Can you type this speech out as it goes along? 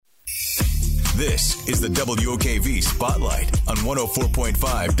This is the WOKV Spotlight on 104.5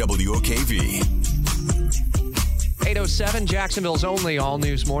 WOKV. 8:07, Jacksonville's only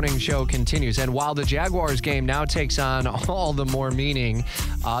all-news morning show continues. And while the Jaguars game now takes on all the more meaning,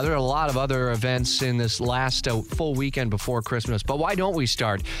 there are a lot of other events in this last full weekend before Christmas. But why don't we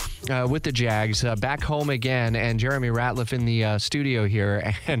start with the Jags back home again, and Jeremy Ratliff in the studio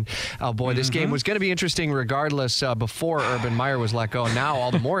here. And, oh boy, this game was going to be interesting regardless before Urban Meyer was let go. Now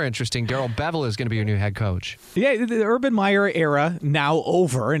all the more interesting, Darrell Bevell is going to be your new head coach. Yeah, the Urban Meyer era now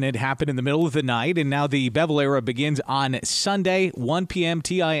over, and it happened in the middle of the night, and now the Bevell era begins on Sunday, 1 p.m.,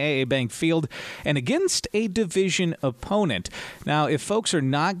 TIAA Bank Field, and against a division opponent. Now, if folks are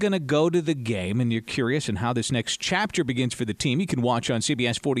not going to go to the game and you're curious on how this next chapter begins for the team, you can watch on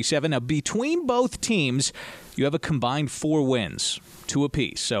CBS 47. Now, between both teams, you have a combined 4 wins, 2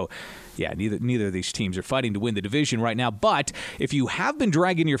 apiece. So, yeah, neither of these teams are fighting to win the division right now. But if you have been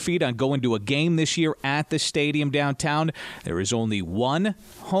dragging your feet on going to a game this year at the stadium downtown, there is only one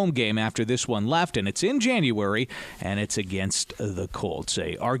home game after this one left, and it's in January, and it's against the Colts,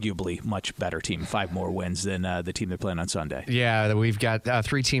 a arguably much better team, 5 more wins than the team they're playing on Sunday. Yeah, we've got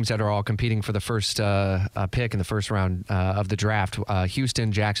 3 teams that are all competing for the first pick in the first round of the draft.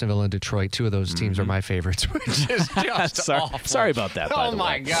 Houston, Jacksonville, and Detroit. 2 of those teams are my favorites, which is just awful. Sorry about that, by the way. Oh,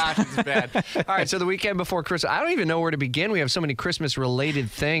 my gosh, it's bad. All right, so the weekend before Christmas, I don't even know where to begin. We have so many Christmas-related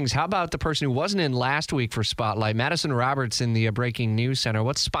things. How about the person who wasn't in last week for Spotlight, Madison Roberts in the Breaking News Center?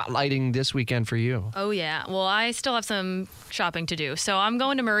 What's spotlighting this weekend for you? Oh, yeah. Well, I still have some shopping to do. So I'm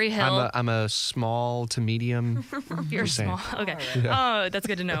going to Murray Hill. I'm a small to medium. You're small. Okay. Yeah. Oh, that's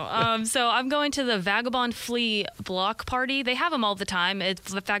good to know. So I'm going to the Vagabond Flea block party. They have them all the time.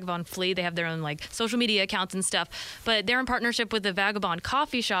 It's the Vagabond Flea. They have their own social media accounts and stuff. But they're in partnership with the Vagabond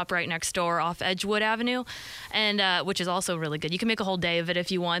Coffee Shop right next door off Edgewood Avenue, and which is also really good. You can make a whole day of it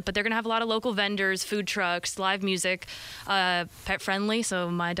if you want, but they're going to have a lot of local vendors, food trucks, live music, pet friendly, so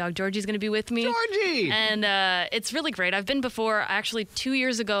my dog Georgie's going to be with me. Georgie! And it's really great. I've been before. Actually, 2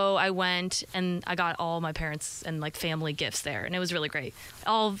 years ago, I went, and I got all my parents and family gifts there, and it was really great.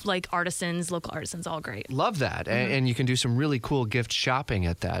 All artisans, local artisans, all great. Love that. And you can do some really cool gift shopping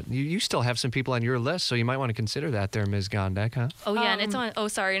at that. You still have some people on your list, so you might want to consider that there, Ms. Gondek, huh? Oh, yeah, and it's on,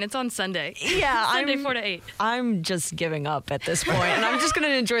 and it's on Sunday. Yeah, Sunday 4 to 8. I'm just giving up at this point, and I'm just going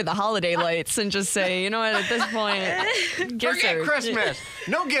to enjoy the holiday lights and just say, you know what, at this point, forget Christmas.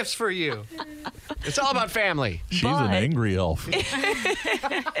 No gifts for you. It's all about family. She's an angry elf.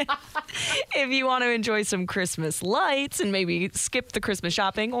 If you want to enjoy some Christmas lights and maybe skip the Christmas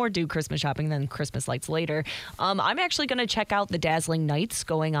shopping or do Christmas shopping, then Christmas lights later, I'm actually going to check out the Dazzling Nights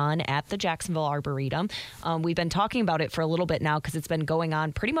going on at the Jacksonville Arboretum. We've been talking about it for a little bit now because it's been going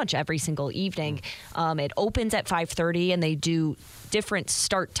on pretty much every single evening. It opens at 5:30, and they do different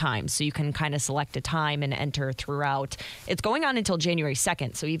start times, so you can kind of select a time and enter throughout. It's going on until January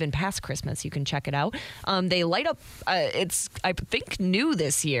 2nd, so even past Christmas, you can check it out. They light up, it's, I think, new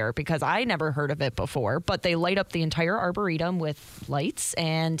this year because I never heard of it before, but they light up the entire Arboretum with lights,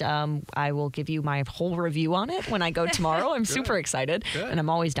 and I will give you my whole review on it when I go tomorrow. I'm super excited, and I'm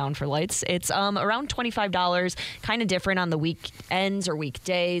always down for lights. It's around $25, kind of different on the weekends or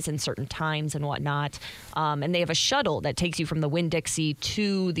weekdays and certain times and whatnot. And they have a shuttle that takes you from the Winn-Dixie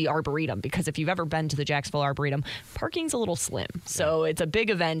to the Arboretum, because if you've ever been to the Jacksonville Arboretum, parking's a little slim. So it's a big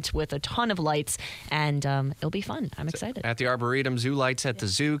event with a ton of lights, and it'll be fun. I'm excited. At the Arboretum, Zoo Lights at the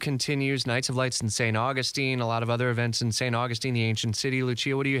Zoo continues. Nights of Lights in St. Augustine, a lot of other events in St. Augustine, the ancient city.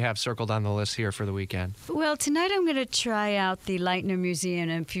 Lucia, what do you have circled on the list here for the weekend? Well, tonight I'm going to try out the Leitner Museum.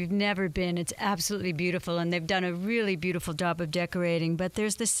 And if you've never been, it's absolutely beautiful, and they've done a really beautiful job of decorating. But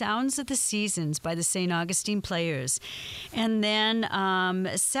there's the Sounds of the Seasons by the St. Augustine Players. And then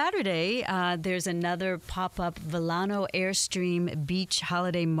Saturday, there's another pop-up Volano Airstream Beach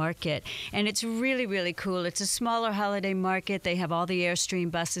Holiday Market. And it's really, really cool. It's a smaller holiday market. They have all the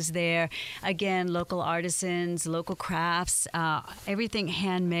Airstream buses there. Again, local artisans, local crafts, everything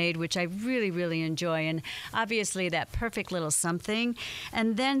handmade, which I really, really enjoy. And obviously that perfect little something.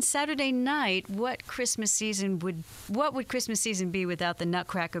 And then Saturday night, what would Christmas season be without the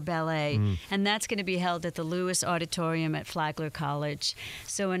Nutcracker Ballet? And that's going to be held at the Lewis Auditorium at Flagler College.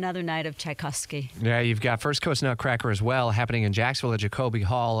 So another night of Tchaikovsky. Yeah, you've got First Coast Nutcracker as well, happening in Jacksonville at Jacoby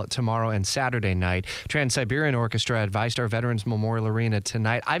Hall tomorrow and Saturday night. Trans-Siberian Orchestra at VyStar Veterans Memorial Arena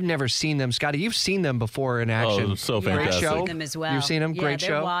tonight. I've never seen them. Scotty, you've seen them before in action. Oh, so Great fantastic. show. I've seen them as well. You've seen them? Yeah, Great they're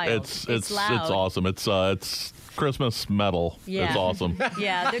show. Wild. It's awesome. It's Christmas metal. Yeah. It's awesome.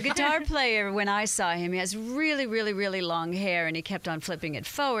 Yeah, the guitar player, when I saw him, he has really, really, really long hair, and he kept on flipping it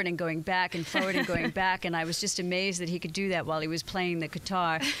forward and going back and forward and going back, and I was just amazed that he could do that while he was playing the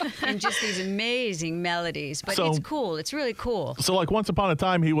guitar, and just these amazing melodies. But it's cool. It's really cool. So, like, once upon a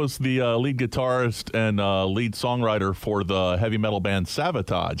time, he was the lead guitarist and lead songwriter for the heavy metal band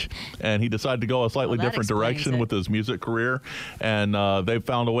Savatage, and he decided to go a slightly different direction with his music career, and they've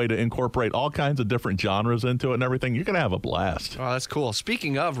found a way to incorporate all kinds of different genres into it and everything. You're going to have a blast. Oh, that's cool.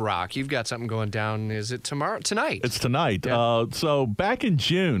 Speaking of rock, you've got something going down. Is it tonight? It's tonight. Yeah. So back in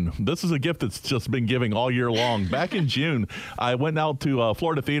June, this is a gift that's just been giving all year long. Back in June, I went out to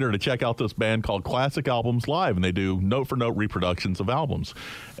Florida Theater to check out this band called Classic Albums Live, and they do note-for-note reproductions of albums.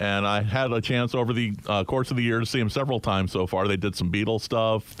 And I had a chance over the course of the year to see them several times so far. They did some Beatles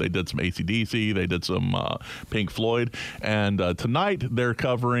stuff. They did some AC/DC. They did some Pink Floyd. And tonight, they're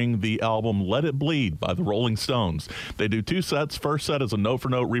covering the album Let It Bleed by the Rolling Stones. They do two sets. First set is a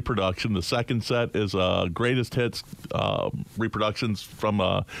note-for-note reproduction. The second set is greatest hits reproductions from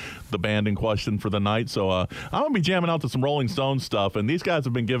the band in question for the night. So I'm going to be jamming out to some Rolling Stones stuff. And these guys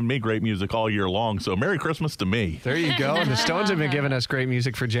have been giving me great music all year long. So Merry Christmas to me. There you go. And the Stones have been giving us great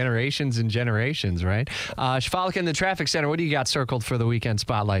music for generations and generations, right? Shafalika in the traffic center, what do you got circled for the weekend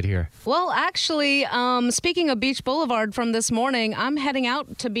spotlight here? Well, actually, speaking of Beach Boulevard from this morning, I'm heading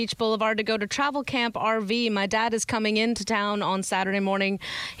out to Beach Boulevard to go to Travel Camp RV. My dad is coming into town on Saturday morning.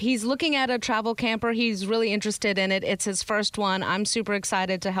 He's looking at a travel camper. He's really interested in it. It's his first one. I'm super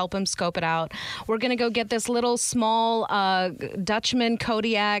excited to help him scope it out. We're going to go get this little small Dutchman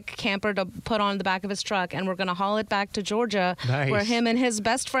Kodiak camper to put on the back of his truck, and we're going to haul it back to Georgia, where him and his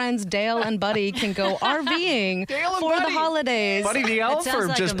best friends, Dale and Buddy, can go RVing for the holidays. Buddy the Elf or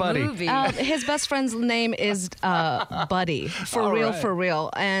like just Buddy? His best friend's name is Buddy, for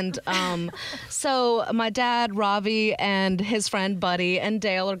real. And so my dad, Ravi, and his friend Buddy and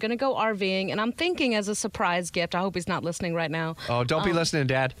Dale are going to go RVing, and I'm thinking as a surprise gift, I hope he's not listening right now. Oh, don't be listening,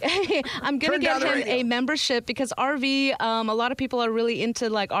 Dad. I'm going to get him a membership because RV, a lot of people are really into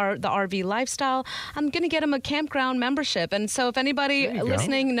like the RV lifestyle. I'm going to get him a campground membership. And so if anybody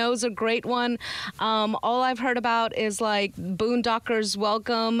listening knows a great one, all I've heard about is like Boondockers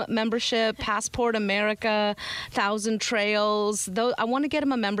Welcome membership, Passport America, Thousand Trails. I want to get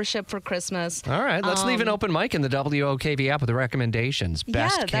him a membership for Christmas. All right, let's leave an open mic in the WOKV app with the recommendations.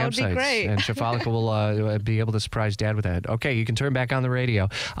 Best that campsites. would be great. And Shafalika will be able to surprise Dad with that. Okay, you can turn back on the radio.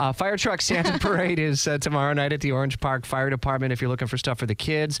 Fire Truck Santa Parade is tomorrow night at the Orange Park Fire Department if you're looking for stuff for the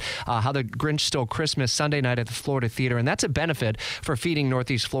kids. How the Grinch Stole Christmas Sunday night at the Florida Theater, and that's a benefit for Feeding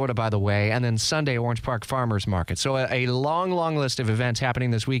Northeast Florida, by the way. And then Sunday, Orange Park Farmers Market. So a long list of events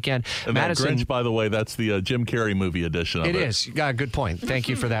happening this weekend. And Madison, that Grinch, by the way, that's the Jim Carrey movie edition of it. It is. Good point. Thank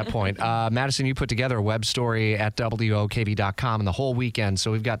you for that point. Madison, you put together a web story at WOKV.com and the whole weekend,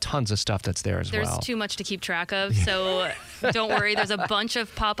 so we've got tons of stuff that's there as well. There's too much to keep track of, so don't worry. There's a bunch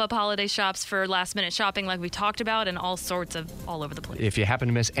of pop-up holiday shops for last-minute shopping like we talked about, and all sorts of all over the place. If you happen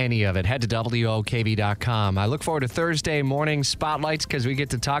to miss any of it, head to WOKV.com. I look forward to Thursday morning spotlights because we get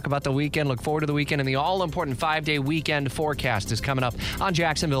to talk about the weekend. Look forward to the weekend, and the all-important 5-day weekend forecast is coming up on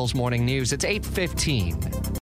Jacksonville's Morning News. It's 8:15.